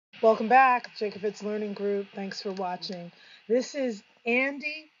Welcome back, Jacob Fitz Learning Group. Thanks for watching. This is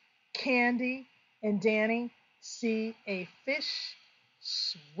Andy, Candy, and Danny see a fish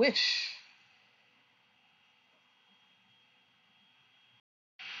swish.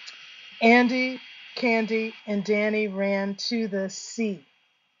 Andy, Candy, and Danny ran to the sea.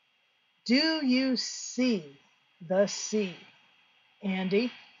 Do you see the sea?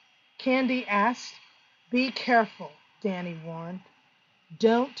 Andy. Candy asked. Be careful, Danny warned.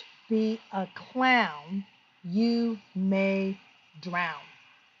 Don't be a clown. You may drown.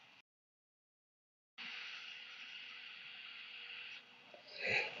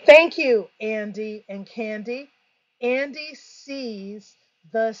 Thank you, Andy and Candy. Andy sees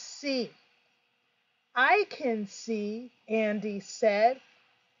the sea. I can see, Andy said.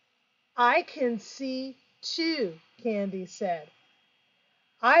 I can see too, Candy said.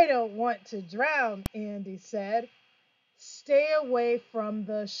 I don't want to drown, Andy said. Stay away from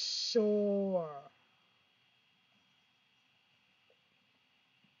the shore.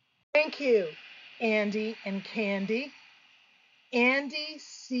 Thank you, Andy and Candy. Andy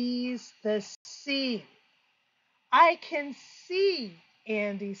sees the sea. I can see,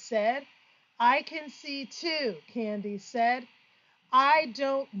 Andy said. I can see too, Candy said. I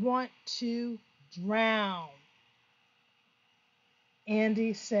don't want to drown.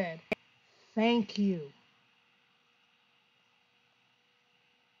 Andy said, thank you.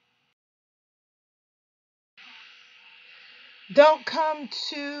 Don't come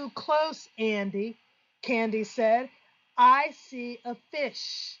too close, Andy, Candy said. I see a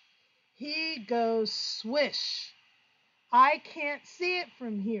fish. He goes swish. I can't see it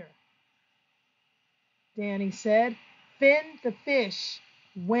from here, Danny said. Then the fish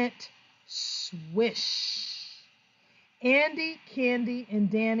went swish. Andy, Candy, and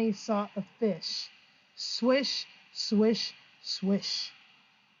Danny saw a fish. Swish, swish, swish.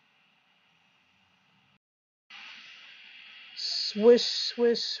 Swish,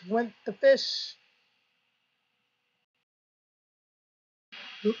 swish went the fish.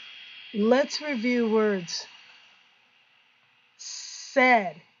 Let's review words.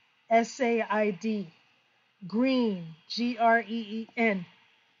 Said, S-A-I-D. Green, G-R-E-E-N.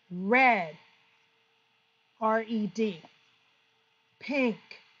 Red, R-E-D. Pink,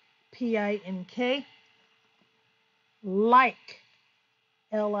 P-I-N-K. Like,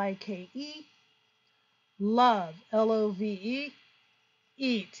 L-I-K-E. Love, L-O-V-E.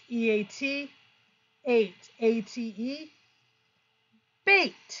 Eat, E-A-T. Ate, A-T-E.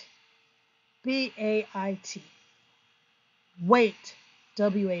 Bait, B-A-I-T. Wait,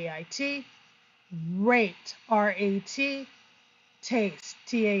 W-A-I-T. Rate, R-A-T. Taste,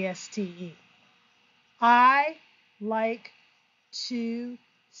 T-A-S-T-E. I like to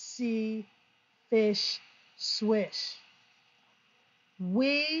see fish swish.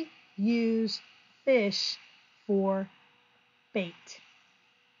 We use fish for bait.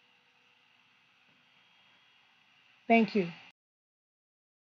 Thank you.